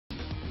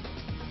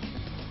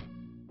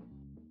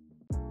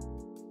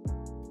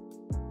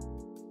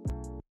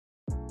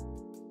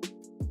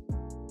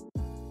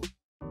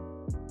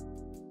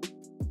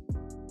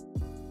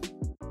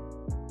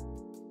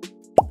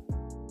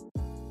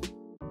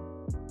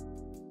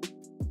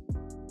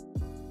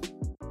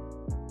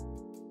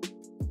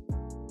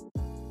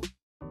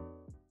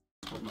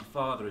but my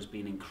father has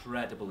been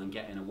incredible in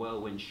getting a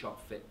whirlwind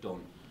shop fit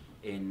done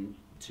in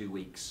 2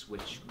 weeks,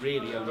 which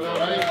really only...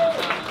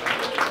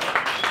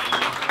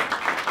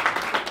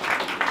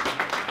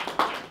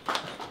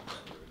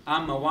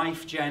 And my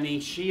wife Jenny,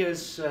 she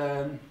has,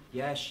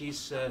 yeah,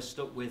 she's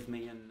stuck with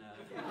me, and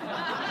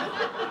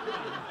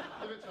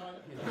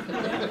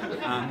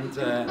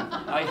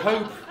I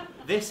hope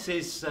this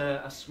is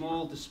a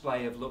small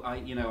display of look. I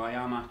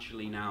am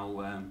actually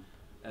now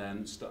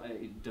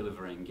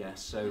delivering,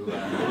 yes. So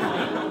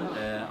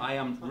I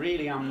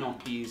am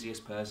not the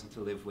easiest person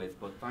to live with,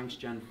 but thanks,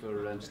 Jen,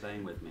 for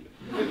staying with me.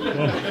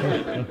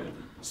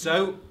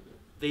 So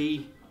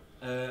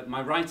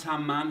my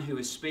right-hand man, who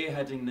is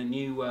spearheading the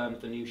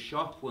new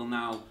shop, will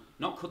now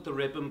not cut the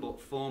ribbon, but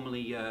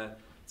formally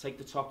take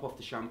the top off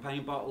the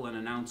champagne bottle and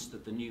announce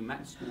that the new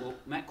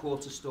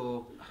Metquarter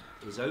store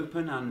is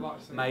open, and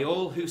may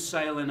all who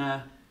sail in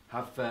her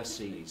have fair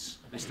seas.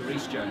 Mr.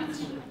 Rhys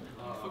Jones.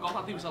 I forgot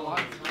that he was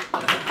alive.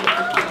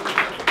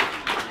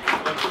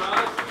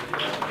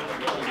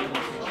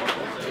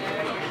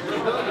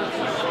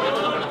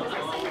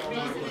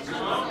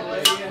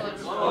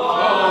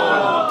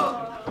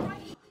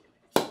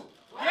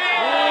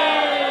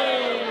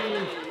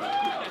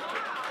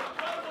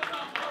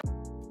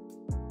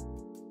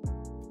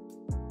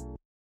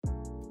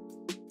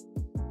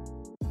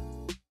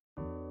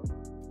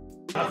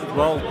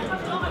 Well,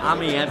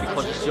 I'm here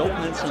because it's the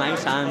opening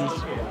tonight, and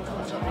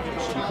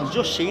you can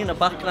just see in the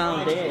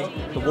background there,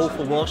 the Wolf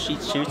of Wall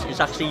Street suit is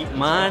actually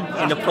mine,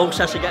 in the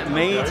process of getting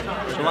made.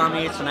 So I'm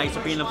here tonight,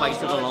 I've been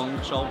invited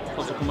along, so I've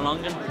got to come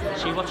along and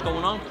see what's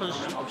going on, because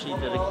obviously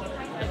they're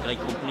a great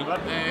company.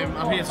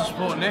 I'm here to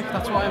support Nick,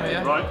 that's why I'm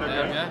here. Right,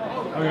 okay.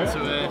 Yeah.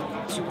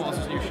 To support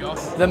his new shop.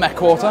 The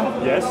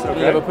Metquarter, yes,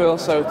 okay. Liverpool,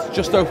 so it's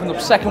just opened up,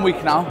 second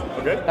week now,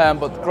 okay.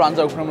 But the grand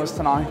opening was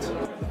tonight.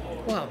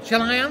 Well,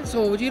 shall I answer,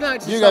 or would you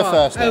like to You start? go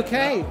first. Nick.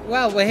 Okay.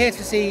 Well, we're here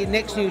to see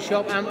Nick's new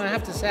shop, and I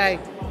have to say,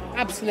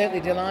 absolutely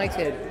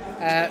delighted.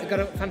 Got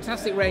a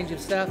fantastic range of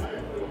stuff.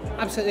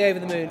 Absolutely over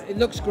the moon. It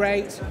looks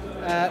great.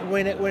 We're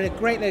in a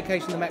great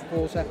location, the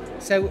Metquarter.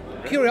 So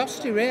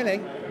curiosity,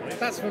 really.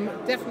 That's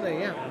definitely,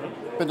 yeah.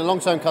 Been the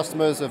long-term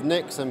customers of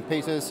Nick's and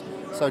Peter's,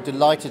 so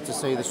delighted to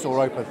see the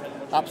store open.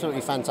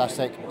 Absolutely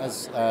fantastic.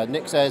 As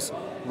Nick says,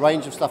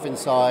 range of stuff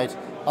inside.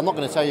 I'm not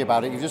going to tell you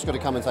about it, you've just got to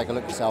come and take a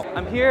look yourself.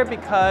 I'm here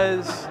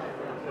because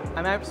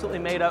I'm absolutely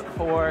made up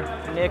for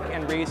Nick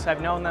and Rhys.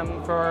 I've known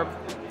them for,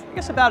 I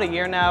guess, about a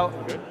year now.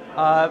 Okay.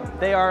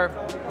 They are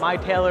my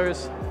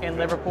tailors in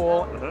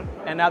Liverpool,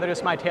 and now they're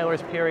just my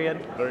tailors,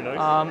 period. Very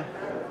nice.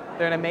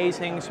 They're an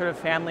amazing sort of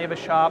family of a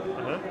shop.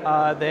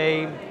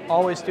 They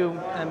always do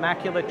an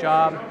immaculate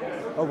job.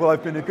 Oh, well,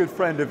 I've been a good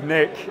friend of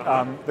Nick,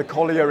 the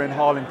Collier in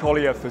Harland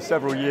Collier, for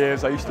several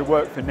years. I used to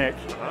work for Nick,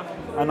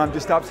 and I'm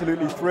just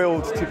absolutely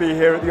thrilled to be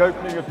here at the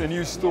opening of the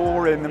new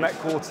store in the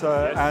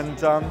Metquarter, and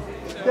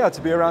yeah,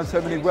 to be around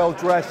so many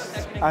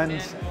well-dressed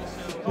and,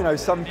 you know,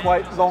 some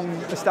quite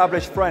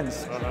long-established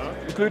friends,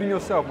 including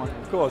yourself, Mike,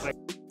 of course.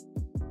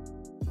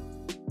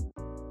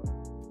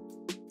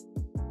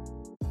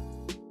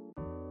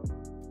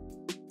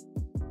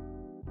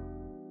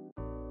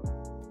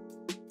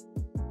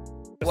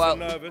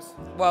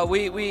 Well,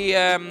 we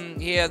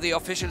here, the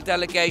official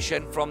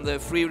delegation from the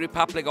Free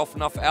Republic of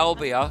North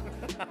Albia.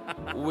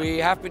 We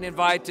have been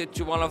invited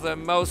to one of the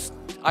most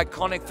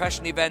iconic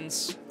fashion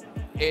events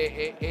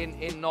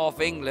in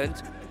North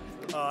England.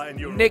 In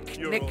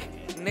Europe.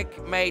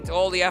 Nick made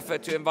all the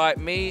effort to invite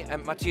me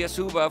and Matthias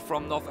Huber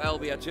from North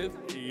Albia too.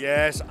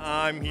 Yes,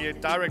 I'm here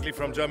directly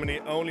from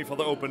Germany, only for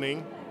the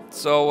opening.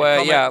 So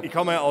yeah. Ich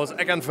komme aus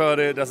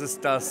Eckernförde, das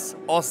ist das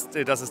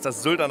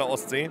Sylt an der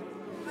Ostsee.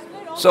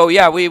 So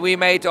yeah, we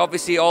made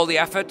obviously all the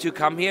effort to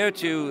come here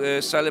to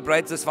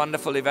celebrate this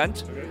wonderful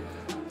event.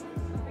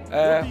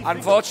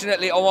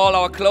 Unfortunately, all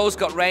our clothes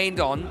got rained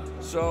on,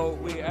 so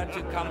we had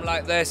to come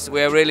like this.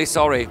 We're really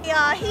sorry. We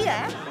are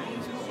here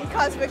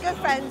because we're good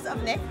friends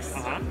of Nick's.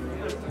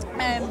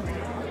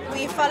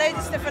 We followed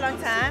the stuff for a long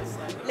time.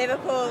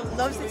 Liverpool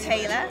loves the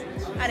tailor,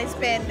 and it's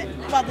been,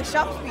 well, the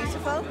shop's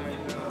beautiful.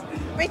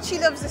 Richie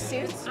loves the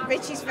suits.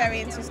 Richie's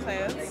very into his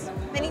clothes.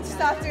 They need to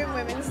start doing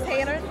women's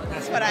tailoring.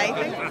 That's what I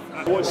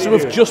think. So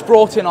we've just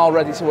brought in our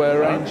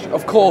ready-to-wear range.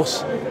 Of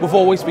course, we've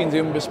always been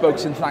doing bespoke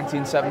since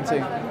 1970,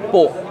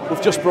 but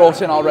we've just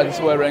brought in our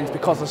ready-to-wear range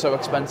because they're so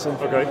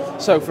expensive. Okay.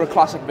 So for a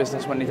classic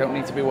business, when you don't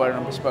need to be wearing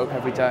a bespoke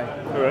every day,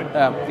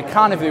 you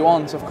can if you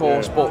want, of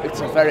course, but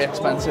it's a very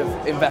expensive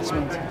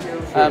investment.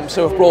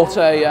 So we've brought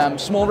a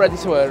small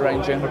ready-to-wear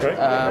range in,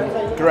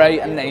 grey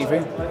and navy,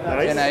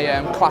 in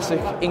a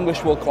classic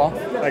English wool cloth.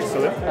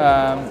 Excellent.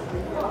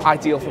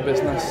 Ideal for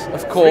business,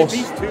 of course.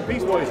 3-piece,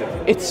 2-piece, what is it?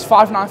 It's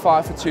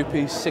 $5.95 for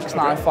 2-piece,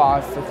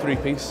 $6.95 for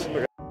 3-piece.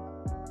 Okay,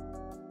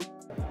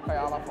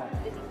 I'll have one.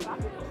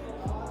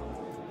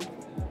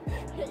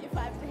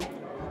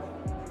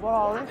 What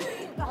are they?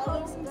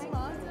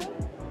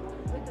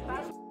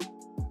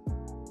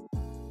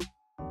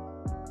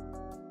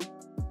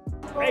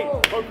 Hey,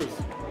 focus.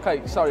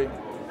 Okay, sorry.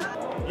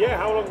 Yeah,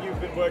 how long have you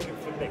been working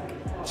for Nick?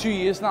 2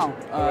 years now.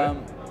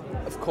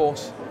 Of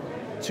course,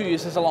 2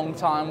 years is a long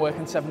time,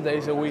 working 7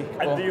 days a week.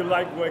 And do you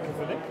like working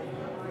for Nick?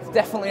 It's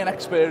definitely an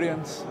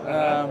experience.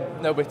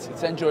 No, but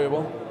it's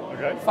enjoyable.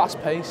 Okay.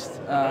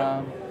 Fast-paced,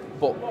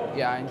 but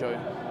yeah, I enjoy it.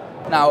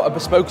 Now, a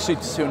bespoke suit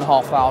is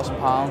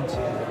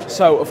 £2,500.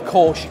 So, of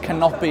course, you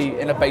cannot be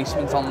in a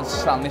basement on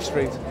Stanley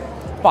Street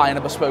buying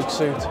a bespoke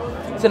suit.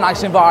 It's a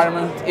nice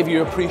environment if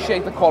you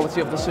appreciate the quality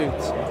of the suit,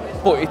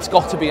 but it's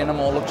got to be in a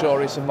more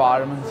luxurious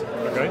environment.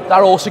 Okay. That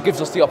also gives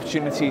us the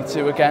opportunity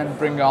to, again,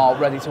 bring our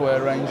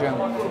ready-to-wear range in.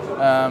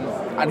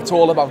 And it's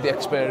all about the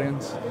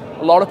experience.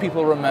 A lot of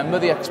people remember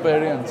the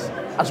experience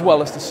as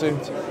well as the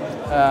suit.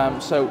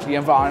 So the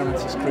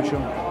environment is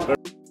crucial.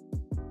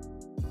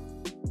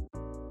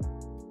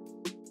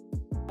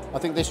 I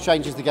think this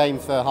changes the game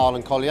for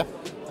Harland Collier.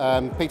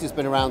 Peter's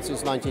been around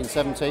since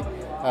 1970.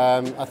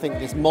 I think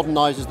this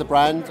modernises the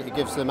brand. It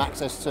gives them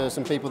access to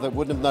some people that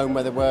wouldn't have known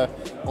where they were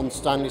on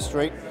Stanley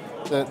Street.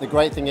 The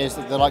great thing is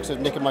that the likes of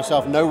Nick and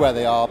myself know where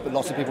they are, but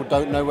lots of people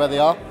don't know where they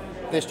are.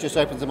 This just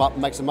opens them up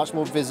and makes them much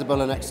more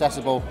visible and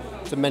accessible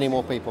to many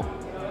more people.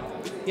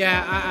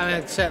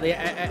 Yeah, I certainly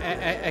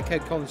echo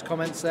Colin's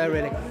comments there,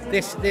 really.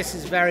 This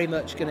is very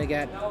much going to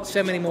get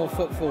so many more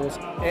footfalls,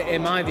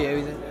 in my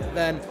view,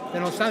 than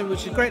on Stanley,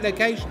 which is a great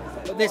location.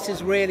 But this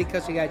is really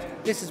cutting edge.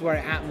 This is where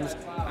it happens,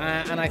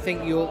 and I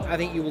think you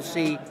will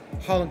see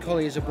Harland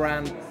Collier as a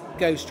brand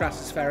go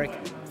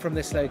stratospheric from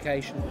this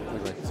location.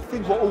 I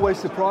think what always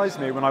surprised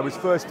me when I was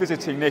first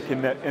visiting Nick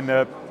in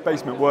the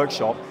basement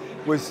workshop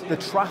was the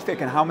traffic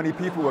and how many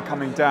people were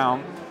coming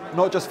down,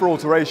 not just for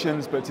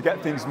alterations, but to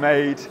get things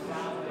made.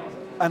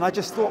 And I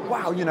just thought,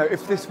 wow, you know,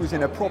 if this was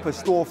in a proper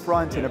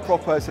storefront, in a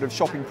proper sort of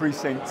shopping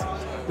precinct,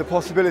 the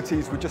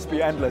possibilities would just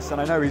be endless.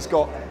 And I know he's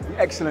got the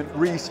excellent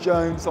Rhys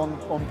Jones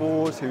on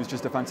board, who's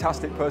just a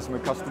fantastic person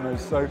with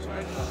customers. So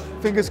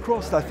fingers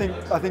crossed, I think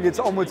it's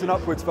onwards and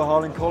upwards for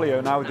Harland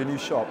Collier now with the new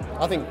shop.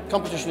 I think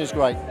competition is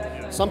great.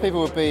 Some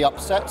people would be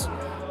upset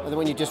that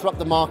when you disrupt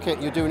the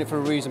market, you're doing it for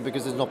a reason,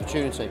 because there's an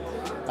opportunity.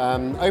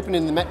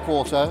 Opening the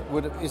Metquarter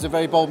is a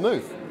very bold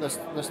move. Let's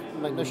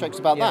make no shakes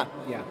about that.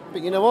 Yeah.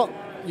 But you know what?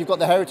 You've got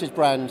the heritage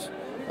brand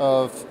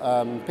of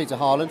Peter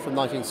Harland from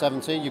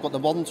 1970. You've got the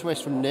modern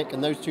twist from Nick,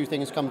 and those two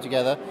things come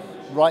together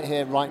right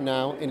here, right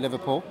now in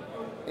Liverpool.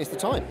 It's the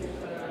time.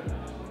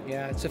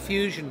 Yeah, it's a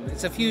fusion.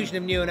 It's a fusion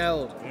of new and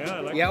old. Yeah, I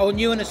like or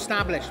new and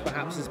established,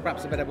 perhaps, is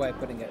perhaps a better way of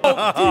putting it. You're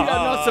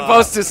not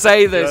supposed to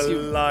say this,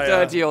 you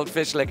dirty old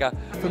fish licker.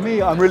 For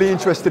me, I'm really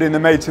interested in the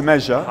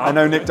made-to-measure. I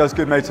know Nick does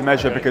good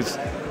made-to-measure because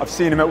I've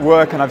seen him at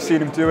work and I've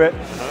seen him do it.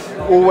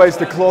 Always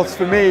the cloths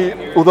for me,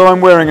 although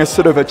I'm wearing a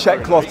sort of a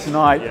check cloth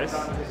tonight,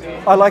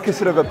 I like a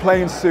sort of a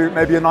plain suit,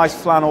 maybe a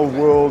nice flannel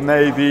wool,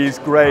 navies,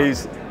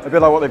 greys, a bit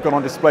like what they've got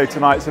on display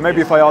tonight. So maybe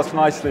if I ask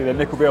nicely, then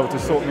Nick will be able to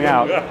sort me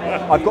out.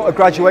 I've got a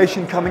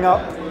graduation coming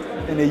up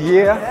in a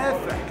year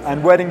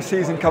and wedding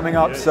season coming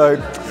up, so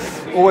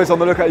always on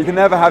the lookout. You can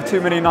never have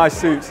too many nice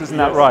suits, isn't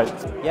that right?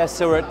 Yes,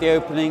 so we're at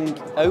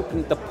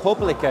the the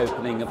public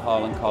opening of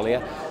Harland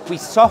Collier. We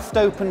soft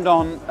opened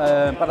on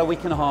about a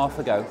week and a half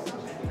ago.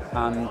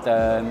 And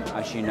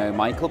as you know,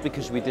 Michael,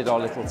 because we did our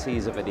little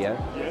teaser video,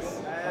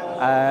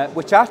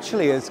 which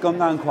actually has gone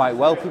down quite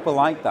well. People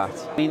like that.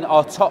 I mean,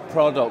 our top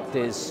product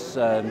is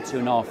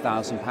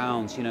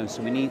 £2,500. You know,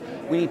 so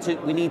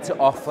we need to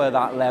offer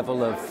that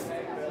level of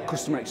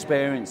customer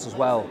experience as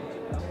well.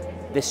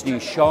 This new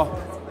shop,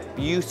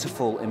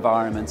 beautiful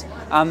environment,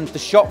 and the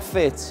shop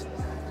fit.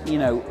 You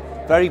know,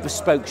 very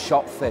bespoke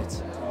shop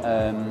fit,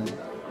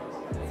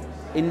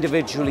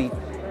 individually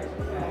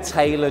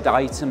tailored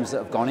items that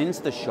have gone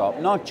into the shop,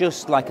 not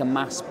just like a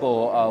mass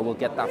bought, oh, we'll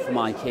get that from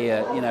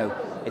IKEA, you know,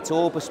 it's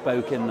all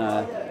bespoke in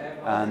there,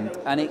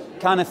 and it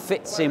kind of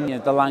fits in, you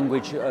know, the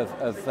language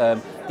of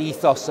the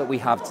ethos that we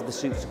have to the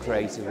suits to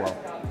create as well.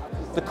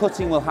 The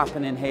cutting will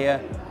happen in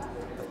here,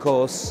 of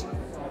course.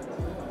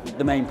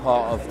 The main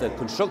part of the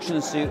construction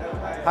of the suit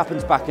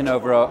happens back in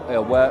over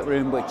our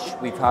workroom, which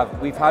we've had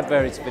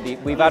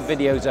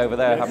videos over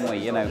there, haven't we?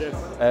 You know,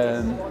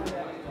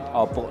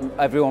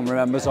 everyone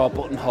remembers our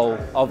buttonhole,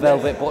 our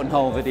velvet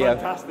buttonhole video.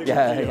 Fantastic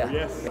Yeah.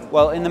 Yes.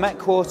 Well, in the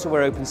Metquarter,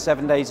 we're open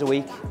 7 days a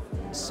week.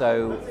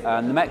 So,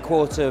 the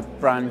Metquarter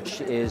branch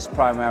is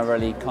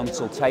primarily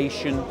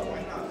consultation,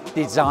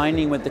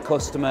 designing with the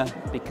customer,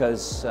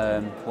 because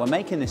we're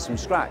making this from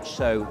scratch.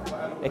 So,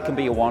 it can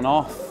be a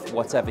one-off,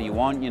 whatever you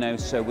want, you know.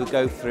 So we'll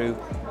go through.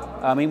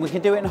 I mean, we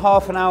can do it in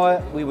half an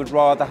hour. We would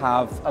rather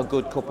have a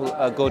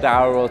good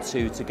hour or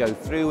two to go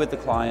through with the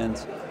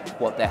client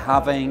what they're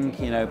having,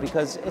 you know,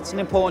 because it's an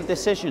important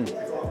decision.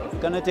 If we're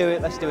going to do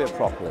it, let's do it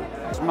properly.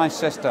 This is my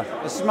sister.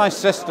 This is my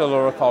sister,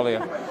 Laura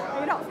Collier.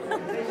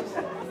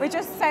 We're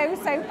just so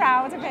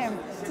proud of him.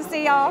 To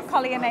see our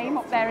Collier name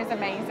up there is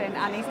amazing,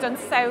 and he's done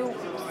so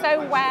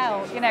so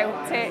well, you know,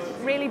 to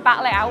really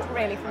battle it out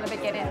really from the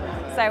beginning.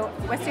 So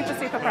we're super,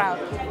 super proud.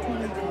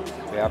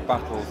 We have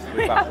battled,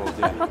 we battled,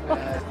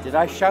 yeah. Did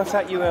I shout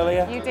at you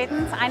earlier? You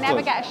didn't. I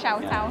never get a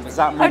shout out. Was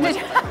that moment?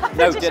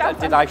 No,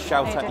 did I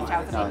shout no, at you?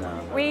 Shout No, at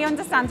no. We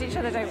understand each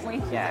other, don't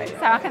we? Yeah.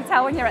 So I can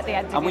tell when you're at the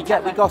end of And we each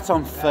other. got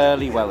on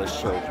fairly well as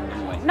children,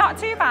 didn't we? Not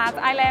too bad.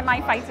 I learned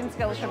my fighting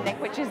skills from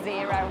Nick, which is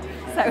 0.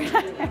 So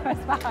it was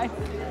fine.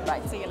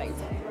 Right, see you later.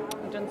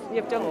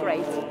 You've done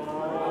great.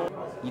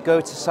 You go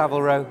to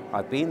Savile Row,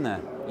 I've been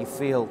there. You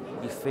feel,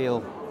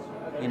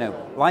 you know,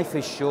 life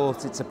is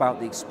short, it's about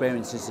the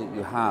experiences that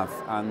you have.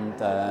 And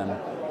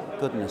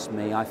goodness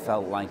me, I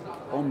felt like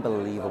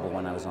unbelievable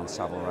when I was on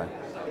Savile Row.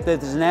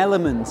 There's an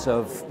element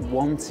of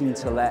wanting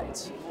to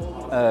let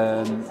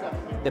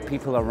the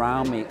people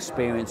around me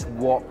experience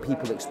what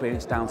people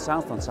experience down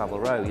south on Savile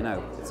Row, you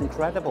know. It's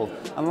incredible.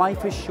 And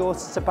life is short,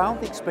 it's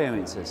about the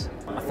experiences.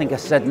 I think I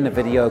said in a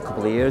video a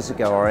couple of years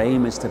ago, our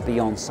aim is to be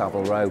on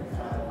Savile Row.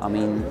 I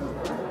mean...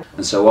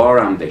 And so our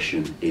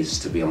ambition is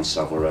to be on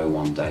Savile Row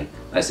one day.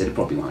 I said it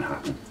probably won't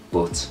happen,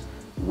 but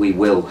we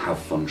will have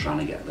fun trying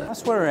to get there.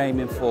 That's what we're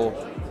aiming for.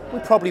 We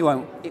probably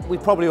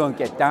won't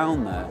get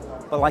down there.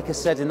 But like I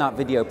said in that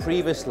video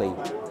previously,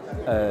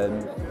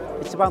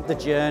 it's about the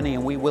journey,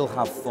 and we will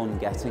have fun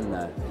getting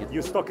there.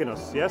 You're stalking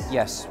us, yes?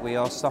 Yes, we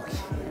are stalking.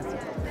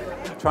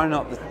 Try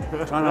not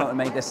to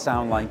make this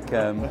sound like,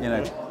 you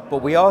know,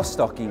 but we are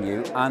stalking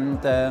you,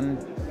 and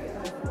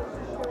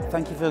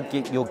thank you for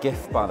your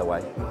gift, by the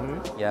way. Mm-hmm.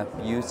 Yeah,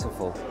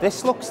 beautiful.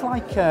 This looks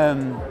like,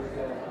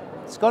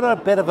 it's got a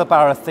bit of a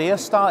Barathea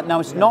style.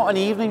 Now, it's not an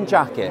evening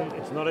jacket.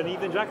 It's not an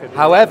evening jacket.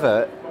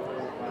 However,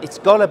 it's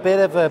got a bit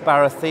of a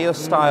Barathea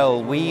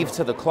style weave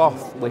to the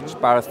cloth, which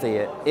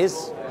Barathea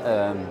is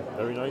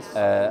very nice.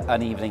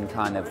 An evening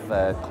kind of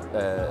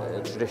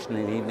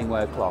traditionally evening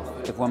wear cloth.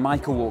 When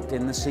Michael walked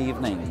in this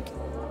evening,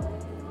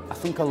 I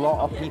think a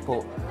lot of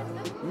people,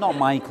 not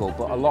Michael,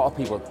 but a lot of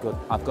people,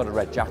 I've got a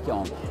red jacket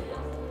on.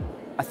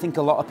 I think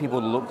a lot of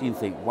people look at you and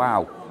think,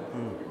 wow,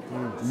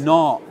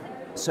 not.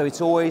 So I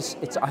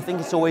think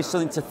it's always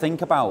something to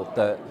think about,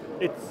 that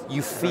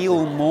you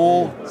feel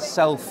more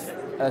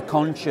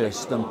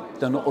self-conscious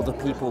than other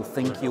people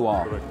think you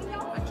are.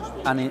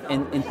 And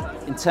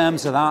in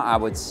terms of that, I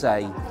would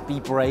say be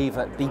brave.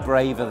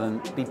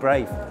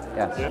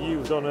 Yeah.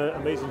 You've done an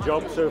amazing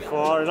job so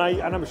far, and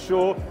I'm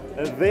sure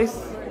this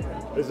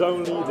is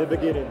only the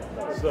beginning.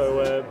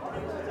 So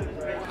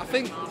I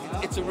think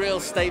it's a real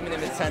statement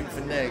of intent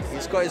for Nick.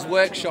 He's got his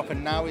workshop,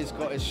 and now he's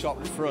got his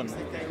shop front,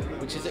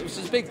 which is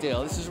a big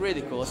deal. This is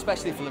really cool,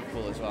 especially for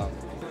Liverpool as well.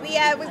 We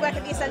work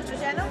at the Essential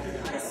Journal.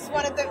 This is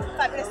one of the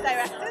fabulous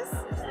directors.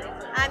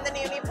 I'm the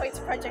newly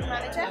appointed project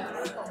manager.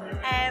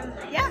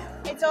 Yeah,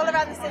 it's all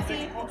around the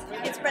city.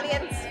 It's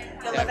brilliant.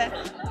 You'll love it.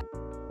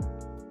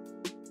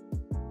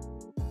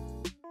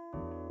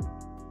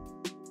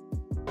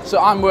 So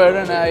I'm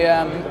wearing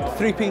a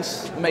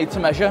 3-piece made to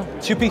measure,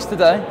 2-piece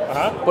today,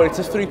 but it's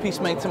a 3-piece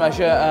made to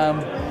measure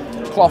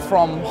cloth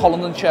from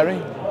Holland Cherry,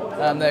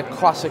 their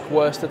classic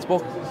worsted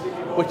book,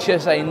 which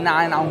is a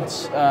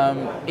 9-ounce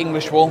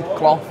English wool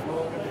cloth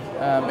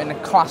in a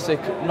classic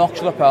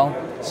notch lapel,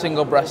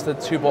 single-breasted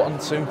 2-button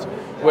suit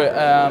with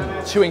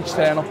 2-inch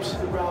turn-ups.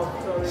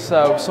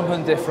 So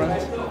something different.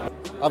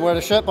 I'm wearing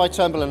a shirt by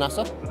Turnbull &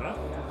 Nasser.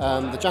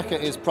 The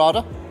jacket is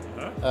Prada.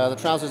 The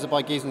trousers are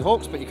by Geese &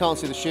 Hawkes, but you can't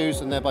see the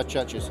shoes, and they're by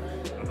Churches.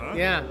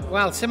 Yeah,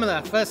 well,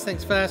 similar. First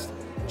things first,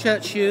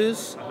 Church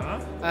shoes.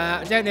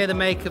 I don't know the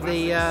make of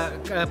the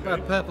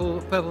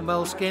purple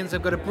moleskins.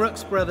 I've got a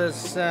Brooks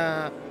Brothers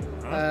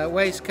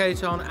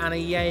waistcoat on and a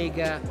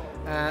Jaeger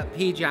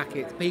pea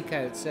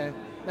coat. So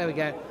there we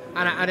go.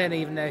 And I don't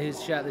even know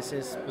whose shirt this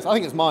is. I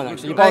think it's mine,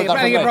 actually. I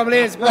think it probably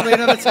is. Probably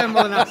another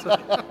Turnbull & Nasser.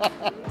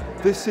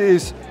 This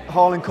is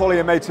Harland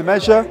Collier made to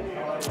measure.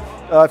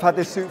 I've had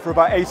this suit for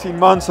about 18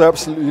 months. I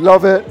absolutely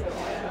love it.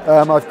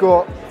 I've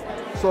got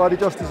side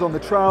adjusters on the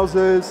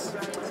trousers.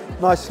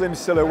 Nice slim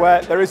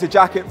silhouette. There is a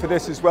jacket for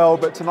this as well,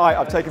 but tonight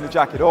I've taken the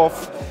jacket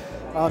off.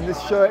 This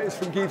shirt is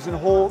from Geese &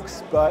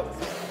 Hawkes, but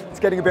it's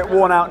getting a bit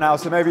worn out now,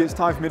 so maybe it's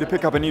time for me to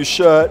pick up a new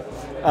shirt.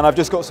 And I've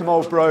just got some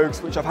old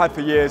brogues, which I've had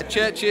for years.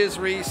 Churches,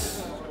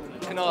 Reese,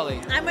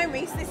 Canali. I'm wearing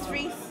Reese. This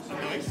Reese,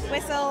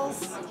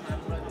 Whistles,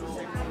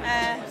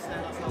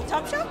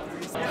 Topshop.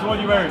 So what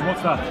are you wearing?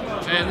 What's that?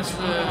 This is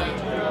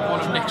one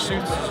of Nick's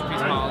suits. It's a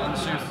Peter Harland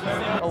suit.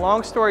 A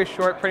long story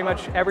short, pretty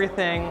much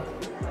everything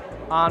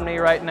on me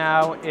right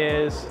now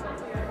is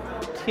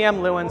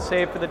TM Lewin,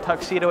 save for the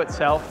tuxedo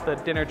itself, the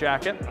dinner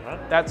jacket.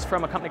 That's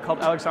from a company called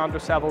Alexandre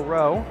Savile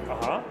Row,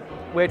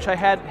 which I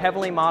had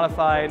heavily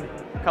modified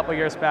a couple of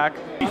years back.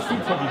 These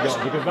suits have you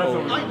got? Because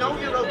that's I know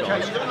you're okay,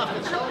 you don't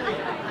have to tell me.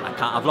 I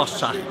can't, I've lost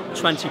track.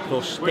 20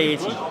 plus, 30,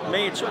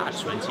 maybe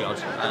 20 odd.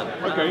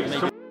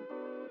 Okay.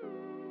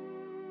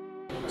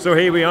 So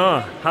here we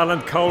are,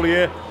 Harland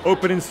Collier,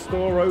 opening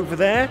store over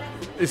there.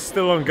 It's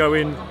still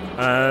ongoing.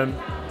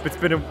 It's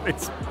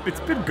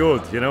been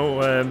good, you know.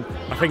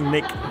 I think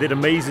Nick did an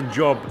amazing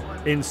job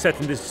in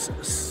setting this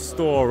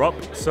store up.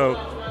 So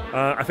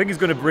I think it's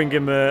going to bring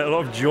him a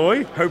lot of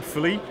joy,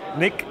 hopefully.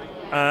 Nick,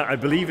 I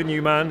believe in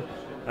you, man.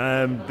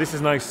 This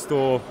is a nice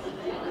store.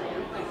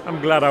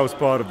 I'm glad I was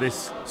part of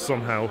this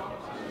somehow.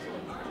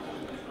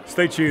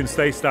 Stay tuned,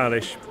 stay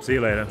stylish. See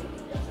you later.